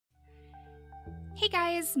Hey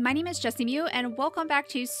guys, my name is JessiMew and welcome back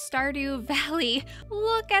to Stardew Valley.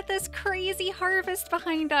 Look at this crazy harvest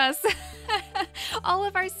behind us. All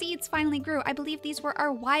of our seeds finally grew. I believe these were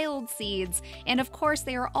our wild seeds. And of course,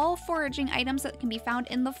 they are all foraging items that can be found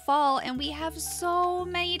in the fall, and we have so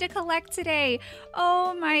many to collect today.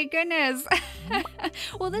 Oh my goodness.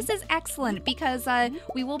 Well, this is excellent because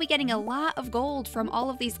we will be getting a lot of gold from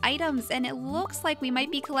all of these items, and it looks like we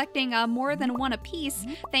might be collecting more than one apiece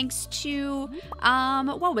thanks to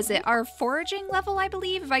what was it? Our foraging level, I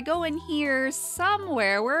believe. If I go in here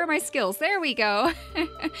somewhere, where are my skills? There we go.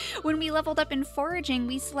 When we leveled up in foraging,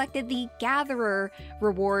 we selected the Gatherer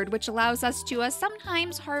reward, which allows us to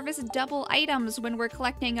sometimes harvest double items when we're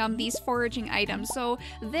collecting these foraging items. So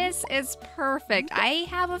this is perfect. I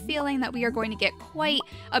have a feeling that we are going to get quite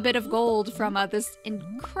a bit of gold from this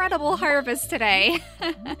incredible harvest today.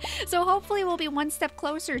 So hopefully we'll be one step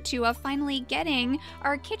closer to finally getting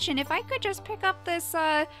our kitchen. If I could just pick up this,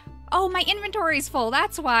 oh, my inventory's full,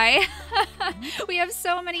 that's why. We have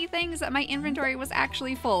so many things that my inventory was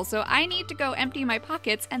actually full, so I need to go empty my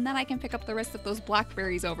pockets and then I can pick up the rest of those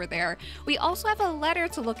blackberries over there. We also have a letter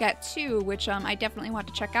to look at too, which I definitely want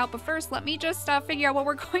to check out, but first let me just figure out what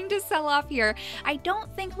we're going to sell off here. I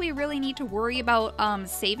don't think we really need to worry about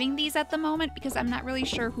saving these at the moment because I'm not really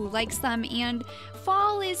sure who likes them, and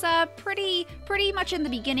fall is pretty much in the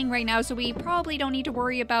beginning right now, so we probably don't need to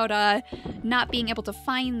worry about not being able to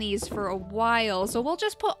find these for a while. So we'll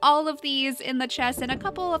just put all of these in the chest and a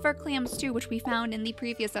couple of our clams too, which we found in the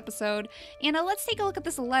previous episode. And let's take a look at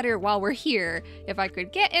this letter while we're here. If I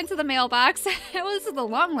could get into the mailbox. Well, this is the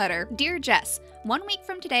long letter. Dear Jess, 1 week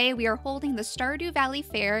from today, we are holding the Stardew Valley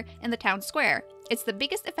Fair in the town square. It's the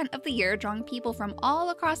biggest event of the year, drawing people from all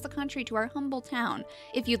across the country to our humble town.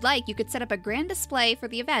 If you'd like, you could set up a grand display for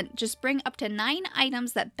the event. Just bring up to 9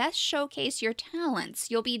 items that best showcase your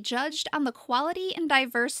talents. You'll be judged on the quality and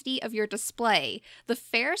diversity of your display. The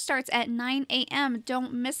fair starts at 9 a.m.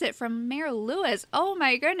 Don't miss it. From Mayor Lewis. Oh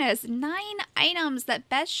my goodness, 9 items that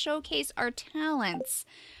best showcase our talents.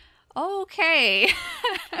 Okay,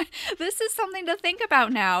 this is something to think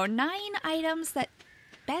about now. 9 items that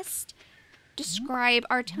best describe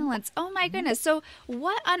our talents. Oh my goodness. So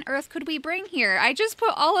what on earth could we bring here? I just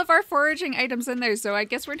put all of our foraging items in there, so I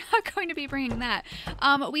guess we're not going to be bringing that.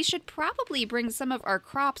 We should probably bring some of our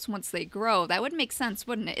crops once they grow. That would make sense,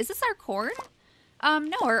 wouldn't it? Is this our corn?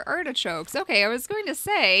 No, our artichokes. Okay, I was going to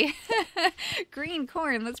say green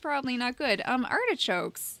corn. That's probably not good.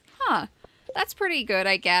 Artichokes. Huh. That's pretty good,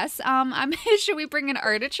 I guess. Should we bring an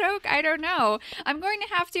artichoke? I don't know. I'm going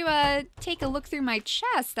to have to take a look through my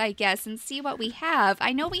chest, I guess, and see what we have.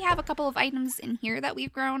 I know we have a couple of items in here that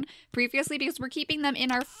we've grown previously because we're keeping them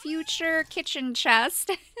in our future kitchen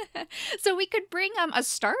chest. So we could bring a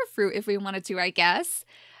star fruit if we wanted to, I guess.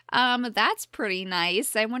 That's pretty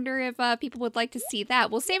nice. I wonder if people would like to see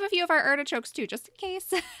that. We'll save a few of our artichokes too, just in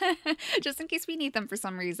case. Just in case we need them for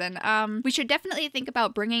some reason. We should definitely think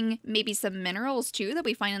about bringing maybe some minerals too that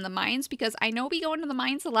we find in the mines, because I know we go into the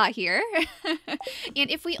mines a lot here.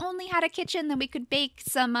 And if we only had a kitchen, then we could bake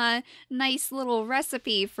some nice little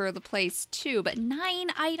recipe for the place too. But 9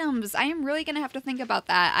 items. I am really gonna have to think about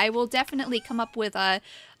that. I will definitely come up with a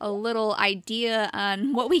little idea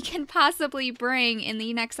on what we can possibly bring in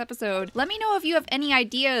the next episode. Let me know if you have any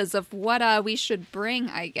ideas of what we should bring,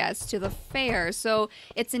 I guess, to the fair. So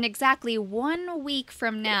it's in exactly 1 week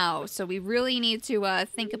from now, so we really need to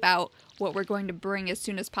think about what we're going to bring as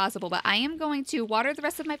soon as possible. But I am going to water the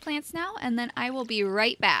rest of my plants now, and then I will be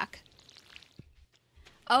right back.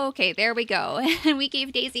 Okay, there we go. And we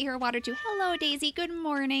gave Daisy her water too. Hello, Daisy. Good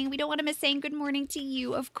morning. We don't want to miss saying good morning to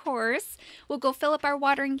you, of course. We'll go fill up our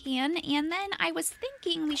watering can, and then I was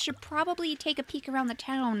thinking we should probably take a peek around the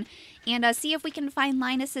town and see if we can find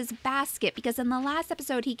Linus's basket, because in the last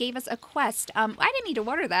episode he gave us a quest. I didn't need to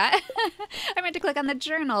water that. I meant to click on the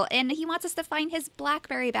journal, and he wants us to find his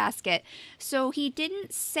blackberry basket. So he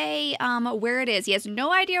didn't say where it is. He has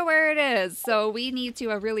no idea where it is, so we need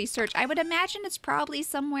to really search. I would imagine it's probably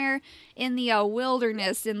somewhere in the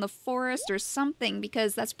wilderness, in the forest or something,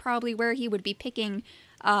 because that's probably where he would be picking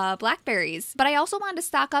blackberries. But I also wanted to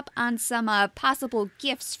stock up on some possible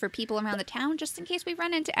gifts for people around the town, just in case we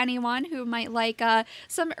run into anyone who might like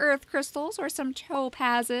some earth crystals or some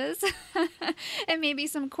topazes and maybe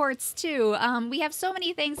some quartz too. We have so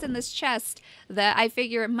many things in this chest that I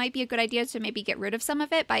figure it might be a good idea to maybe get rid of some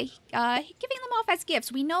of it by giving them off as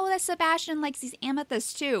gifts. We know that Sebastian likes these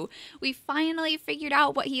amethysts too. We finally figured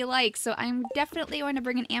out what he likes, so I'm definitely going to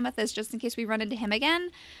bring an amethyst just in case we run into him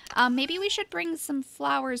again. Maybe we should bring some flowers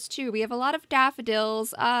flowers too. We have a lot of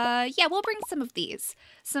daffodils. Yeah, we'll bring some of these.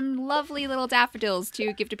 Some lovely little daffodils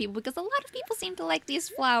to give to people because a lot of people seem to like these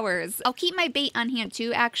flowers. I'll keep my bait on hand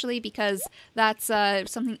too, actually, because that's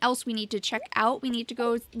something else we need to check out. We need to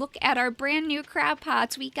go look at our brand new crab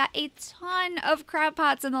pots. We got a ton of crab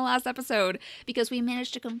pots in the last episode because we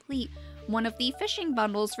managed to complete one of the fishing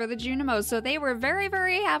bundles for the Junimos, so they were very,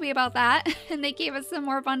 very happy about that, and they gave us some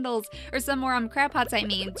more bundles, or some more crab pots, I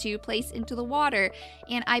mean, to place into the water.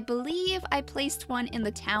 And I believe I placed one in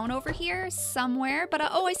the town over here somewhere, but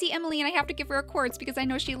oh, I see Emily, and I have to give her a quartz because I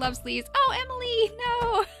know she loves these. Oh, Emily,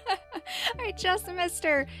 no! I just missed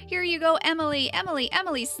her. Here you go, Emily.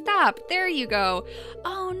 Emily, stop. There you go.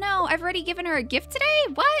 Oh no, I've already given her a gift today?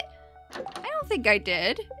 What? I don't think I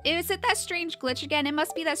did. Is it that strange glitch again? It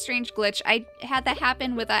must be that strange glitch. I had that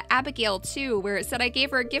happen with Abigail too, where it said I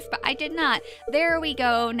gave her a gift, but I did not. There we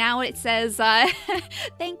go. Now it says,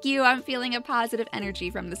 thank you. I'm feeling a positive energy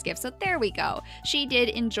from this gift. So there we go. She did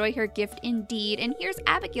enjoy her gift indeed. And here's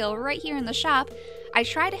Abigail right here in the shop. I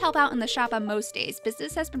try to help out in the shop on most days.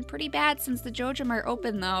 Business has been pretty bad since the Joja Mart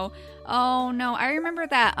opened though. Oh no, I remember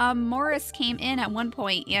that Morris came in at one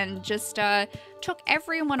point and just took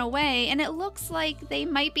everyone away, and it looks like they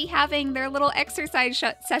might be having their little exercise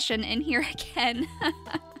session in here again.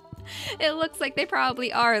 It looks like they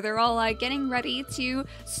probably are. They're all getting ready to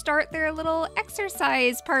start their little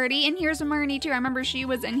exercise party. And here's Marnie too. I remember she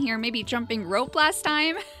was in here maybe jumping rope last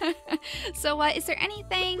time. So is there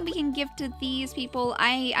anything we can give to these people?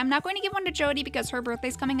 I'm not going to give one to Jody because her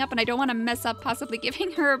birthday's coming up and I don't want to mess up possibly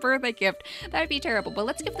giving her a birthday gift. That would be terrible. But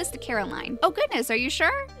let's give this to Caroline. Oh goodness, are you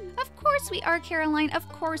sure? Of course we are, Caroline. Of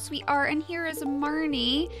course we are. And here is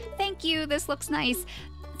Marnie. Thank you. This looks nice.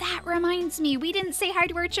 That reminds me, we didn't say hi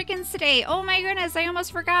to our chickens today. Oh my goodness, I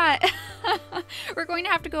almost forgot. We're going to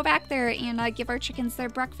have to go back there and give our chickens their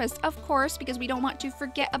breakfast, of course, because we don't want to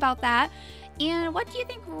forget about that. And what do you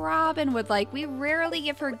think Robin would like? We rarely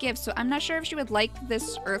give her gifts, so I'm not sure if she would like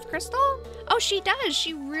this earth crystal. Oh, she does.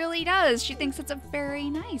 She really does. She thinks it's a very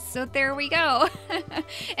nice. So there we go.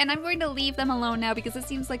 And I'm going to leave them alone now because it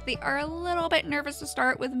seems like they are a little bit nervous to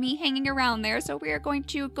start with me hanging around there. So we are going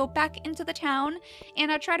to go back into the town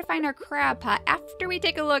and try to find our crab pot after we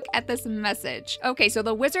take a look at this message. Okay, so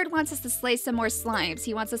the wizard wants us to slay some more slimes.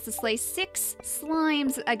 He wants us to slay 6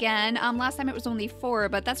 slimes again. Last time it was only 4,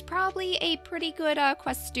 but that's probably a pretty good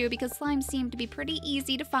quest to do because slimes seem to be pretty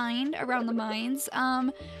easy to find around the mines.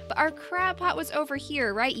 But our crab pot was over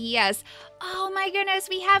here, right? Yes. Oh my goodness,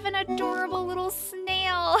 we have an adorable little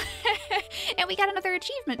snail. And we got another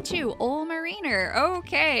achievement too, Ol Mariner.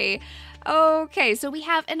 Okay, so we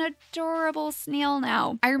have an adorable snail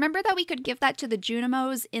now. I remember that we could give that to the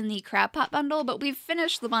Junimos in the crab pot bundle, but we've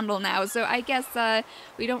finished the bundle now, so I guess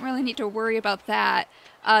we don't really need to worry about that.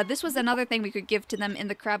 This was another thing we could give to them in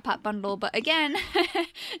the crab pot bundle, but again,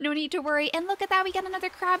 no need to worry. And look at that, we got another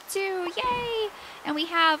crab too, yay! And we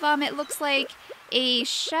have, it looks like a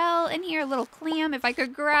shell in here, a little clam. If I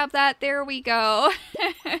could grab that, there we go.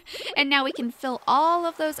 And now we can fill all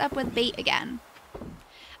of those up with bait again.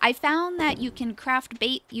 I found that you can craft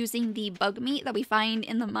bait using the bug meat that we find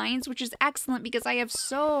in the mines, which is excellent because I have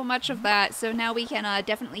so much of that. So now we can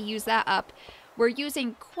definitely use that up. We're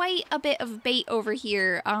using quite a bit of bait over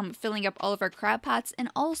here, filling up all of our crab pots and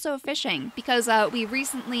also fishing because we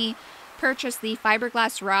recently purchased the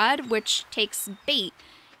fiberglass rod, which takes bait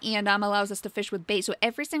and allows us to fish with bait. So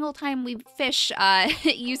every single time we fish,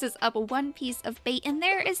 it uses up 1 piece of bait. And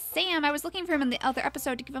there is Sam. I was looking for him in the other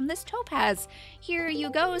episode to give him this topaz. Here you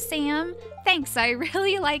go, Sam. Thanks, I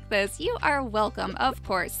really like this. You are welcome, of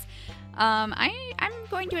course. I'm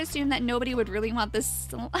going to assume that nobody would really want this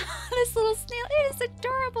this little snail. It is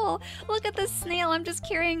adorable. Look at this snail. I'm just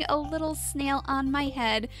carrying a little snail on my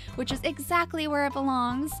head, which is exactly where it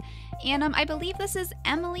belongs. And I believe this is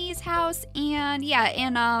Emily's house, and yeah,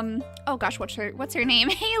 and oh gosh, what's her name?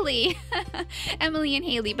 Haley. Emily and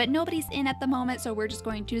Haley, but nobody's in at the moment, so we're just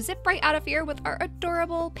going to zip right out of here with our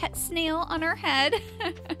adorable pet snail on our head.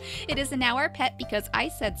 It is now our pet because I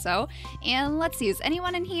said so. And let's see, is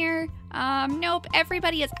anyone in here? Nope,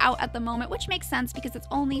 everybody is out at the moment, which makes sense because it's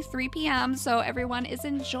only 3 p.m., so everyone is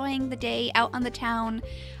enjoying the day out on the town.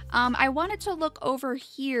 I wanted to look over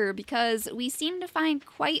here because we seem to find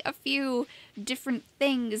quite a few different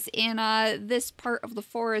things in this part of the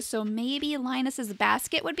forest, so maybe Linus's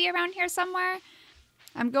basket would be around here somewhere.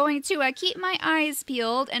 I'm going to keep my eyes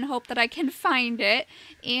peeled and hope that I can find it.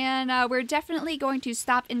 And we're definitely going to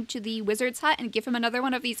stop into the wizard's hut and give him another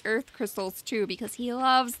one of these earth crystals too, because he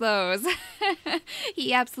loves those.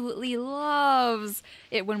 He absolutely loves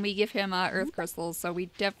it when we give him earth crystals. So we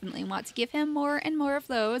definitely want to give him more and more of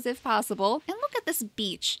those if possible. And look at this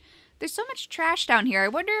beach. There's so much trash down here. I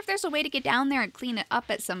wonder if there's a way to get down there and clean it up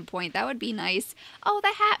at some point. That would be nice. Oh,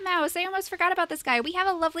 the hat mouse. I almost forgot about this guy. We have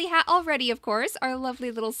a lovely hat already, of course. Our lovely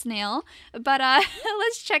little snail. But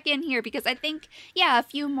let's check in here because I think, yeah, a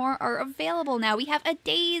few more are available now. We have a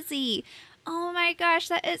daisy. Oh my gosh,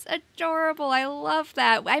 that is adorable. I love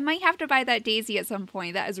that. I might have to buy that daisy at some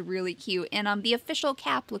point. That is really cute. And the official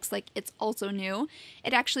cap looks like it's also new.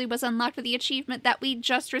 It actually was unlocked with the achievement that we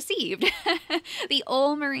just received. The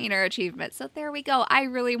Old Mariner achievement. So there we go. I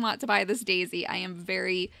really want to buy this daisy. I am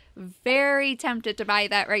very, very tempted to buy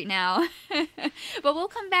that right now. But we'll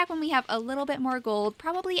come back when we have a little bit more gold.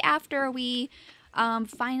 Probably after we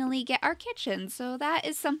finally get our kitchen, so that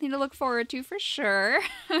is something to look forward to for sure.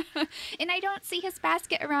 And I don't see his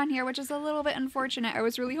basket around here, which is a little bit unfortunate. I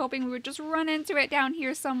was really hoping we would just run into it down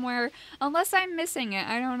here somewhere, unless I'm missing it.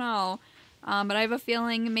 I don't know. But I have a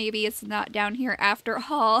feeling maybe it's not down here after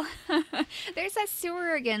all. There's that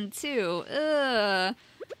sewer again too. Ugh.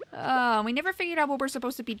 We never figured out what we're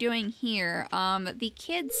supposed to be doing here. The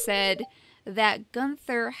kid said that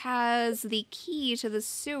Gunther has the key to the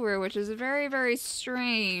sewer, which is very, very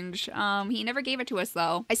strange. He never gave it to us,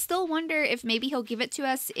 though. I still wonder if maybe he'll give it to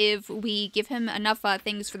us if we give him enough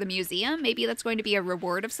things for the museum. Maybe that's going to be a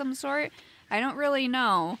reward of some sort. I don't really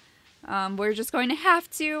know. We're just going to have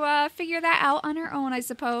to figure that out on our own, I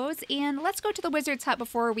suppose. And let's go to the wizard's hut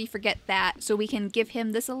before we forget that, so we can give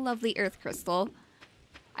him this lovely earth crystal.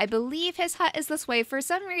 I believe his hut is this way. For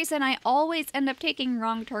some reason, I always end up taking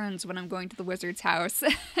wrong turns when I'm going to the wizard's house.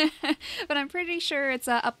 But I'm pretty sure it's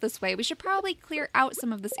up this way. We should probably clear out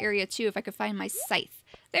some of this area too if I could find my scythe.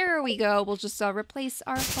 There we go. We'll just replace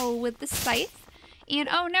our hoe with the scythe. And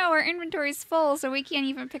oh no, our inventory's full, so we can't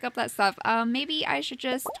even pick up that stuff. Maybe I should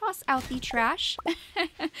just toss out the trash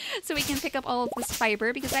so we can pick up all of this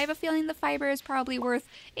fiber, because I have a feeling the fiber is probably worth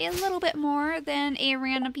a little bit more than a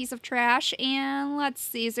random piece of trash. And let's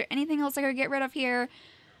see, is there anything else I could get rid of here?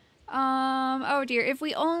 Oh dear, if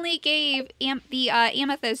we only gave the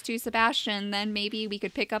amethyst to Sebastian, then maybe we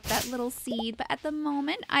could pick up that little seed. But at the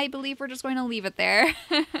moment, I believe we're just going to leave it there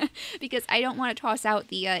because I don't want to toss out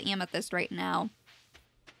the amethyst right now.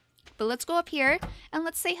 But let's go up here and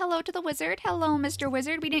let's say hello to the wizard. Hello, Mr.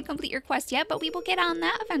 Wizard. We didn't complete your quest yet, but we will get on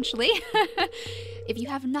that eventually. If you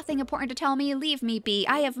have nothing important to tell me, leave me be.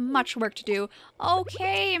 I have much work to do.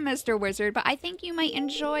 Okay, Mr. Wizard, but I think you might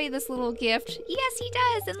enjoy this little gift. Yes, he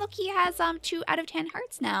does. And look, he has 2 out of 10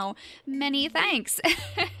 hearts now. Many thanks.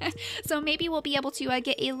 So maybe we'll be able to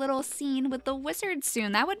get a little scene with the wizard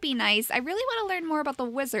soon. That would be nice. I really want to learn more about the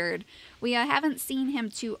wizard. We haven't seen him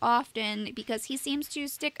too often because he seems to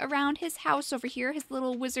stick around his house over here, his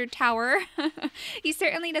little wizard tower. He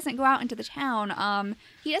certainly doesn't go out into the town.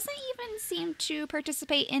 He doesn't even seem to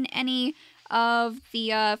participate in any of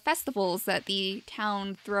the festivals that the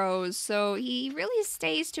town throws, so he really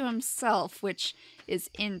stays to himself, which is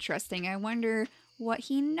interesting. I wonder what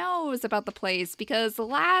he knows about the place, because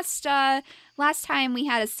last time we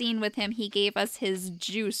had a scene with him, he gave us his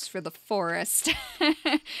juice for the forest,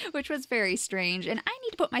 which was very strange. And I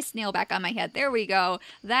need to put my snail back on my head. There we go.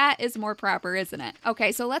 That is more proper, isn't it?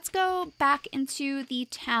 Okay, so let's go back into the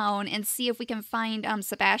town and see if we can find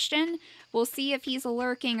Sebastian. We'll see if he's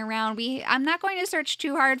lurking around. I'm not going to search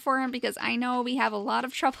too hard for him because I know we have a lot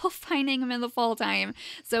of trouble finding him in the fall time.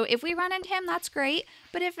 So if we run into him, that's great.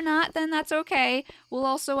 But if not, then that's okay. We'll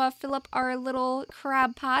also fill up our little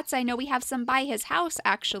crab pots. I know we have some by his house,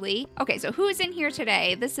 actually. Okay, so who's in here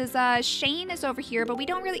today? This is Shane is over here, but we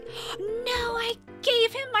don't really... No, I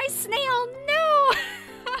gave him my snail. No!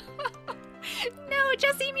 No,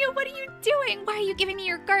 JessiMew, what are you doing? Why are you giving me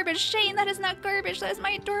your garbage? Shane, that is not garbage. That is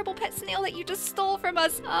my adorable pet snail that you just stole from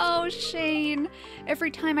us. Oh, Shane.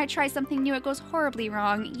 Every time I try something new, it goes horribly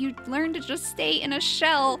wrong. You learn to just stay in a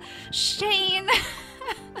shell. Shane.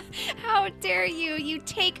 How dare you? You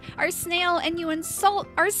take our snail and you insult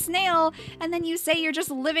our snail, and then you say you're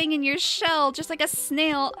just living in your shell, just like a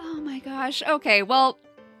snail. Oh my gosh. Okay, well...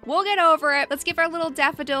 We'll get over it. Let's give our little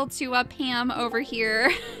daffodil to Pam over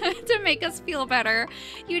here to make us feel better.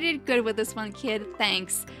 You did good with this one, kid.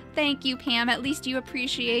 Thanks. Thank you, Pam. At least you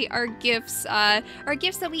appreciate our gifts that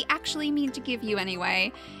we actually mean to give you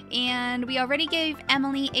anyway. And we already gave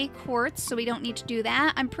Emily a quartz, so we don't need to do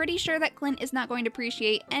that. I'm pretty sure that Clint is not going to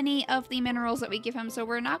appreciate any of the minerals that we give him, so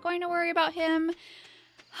we're not going to worry about him.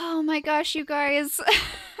 Oh my gosh, you guys.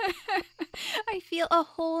 I feel a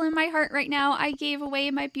hole in my heart right now. I gave away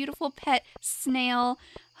my beautiful pet snail.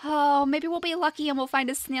 Oh, maybe we'll be lucky and we'll find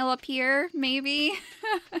a snail up here. Maybe.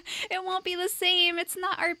 It won't be the same. It's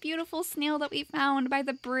not our beautiful snail that we found by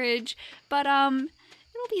the bridge. But,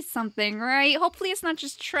 it'll be something, right? Hopefully it's not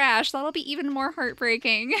just trash. That'll be even more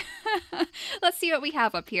heartbreaking. Let's see what we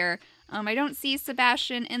have up here. I don't see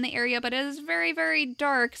Sebastian in the area, but it is very, very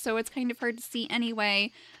dark, so it's kind of hard to see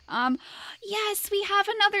anyway. Yes, we have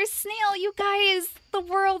another snail, you guys! The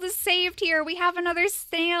world is saved here. We have another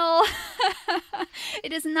snail.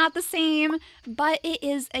 It is not the same, but it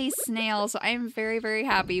is a snail, so I am very, very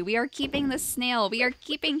happy. We are keeping the snail. We are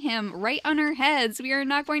keeping him right on our heads. We are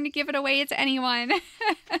not going to give it away to anyone.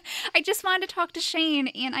 I just wanted to talk to Shane,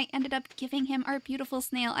 and I ended up giving him our beautiful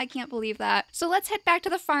snail. I can't believe that. So let's head back to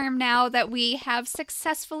the farm now that we have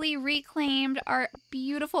successfully reclaimed our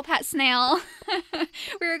beautiful pet snail.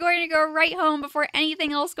 We're going to go right home before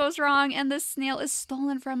anything else goes wrong, and this snail is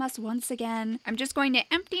stolen from us once again. I'm just going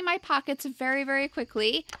to empty my pockets very, very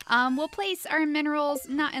quickly. We'll place our minerals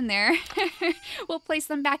not in there. We'll place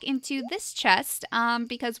them back into this chest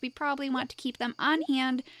because we probably want to keep them on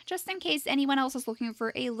hand just in case anyone else is looking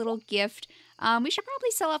for a little gift. We should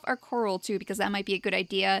probably sell off our coral too because that might be a good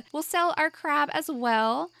idea. We'll sell our crab as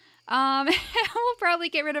well. We'll probably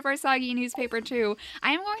get rid of our soggy newspaper too.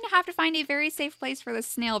 I am going to have to find a very safe place for the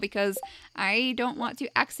snail because I don't want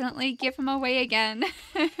to accidentally give him away again.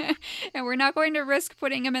 And we're not going to risk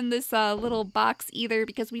putting him in this little box either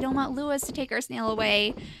because we don't want Lewis to take our snail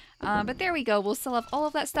away. But there we go. We'll sell off all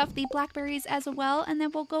of that stuff, the blackberries as well, and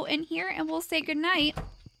then we'll go in here and we'll say goodnight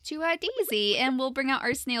to Daisy, and we'll bring out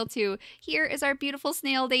our snail too. Here is our beautiful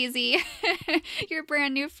snail, Daisy. Your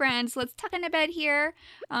brand new friend. So let's tuck into bed here.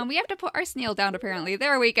 We have to put our snail down apparently.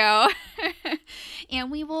 There we go. And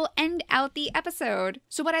we will end out the episode.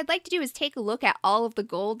 So what I'd like to do is take a look at all of the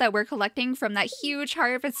gold that we're collecting from that huge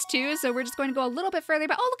harvest too. So we're just going to go a little bit further,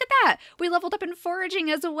 but oh, look at that. We leveled up in foraging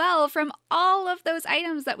as well from all of those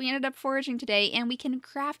items that we ended up foraging today, and we can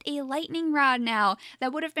craft a lightning rod now.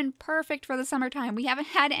 That would have been perfect for the summertime. We haven't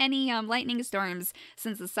had any lightning storms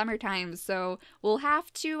since the summertime, so we'll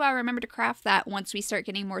have to remember to craft that once we start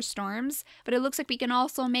getting more storms. But it looks like we can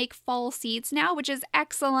also make fall seeds now, which is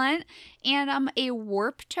excellent, and a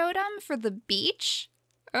warp totem for the beach.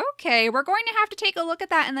 Okay, we're going to have to take a look at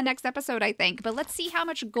that in the next episode, I think, but let's see how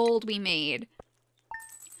much gold we made.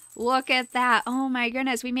 Look at that. Oh my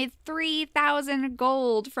goodness. We made 3,000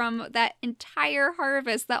 gold from that entire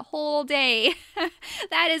harvest, that whole day.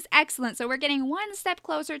 That is excellent. So we're getting one step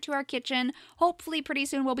closer to our kitchen. Hopefully pretty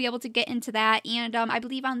soon we'll be able to get into that. And I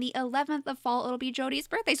believe on the 11th of fall, it'll be Jodi's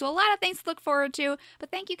birthday. So a lot of things to look forward to.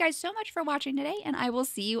 But thank you guys so much for watching today, and I will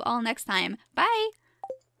see you all next time. Bye.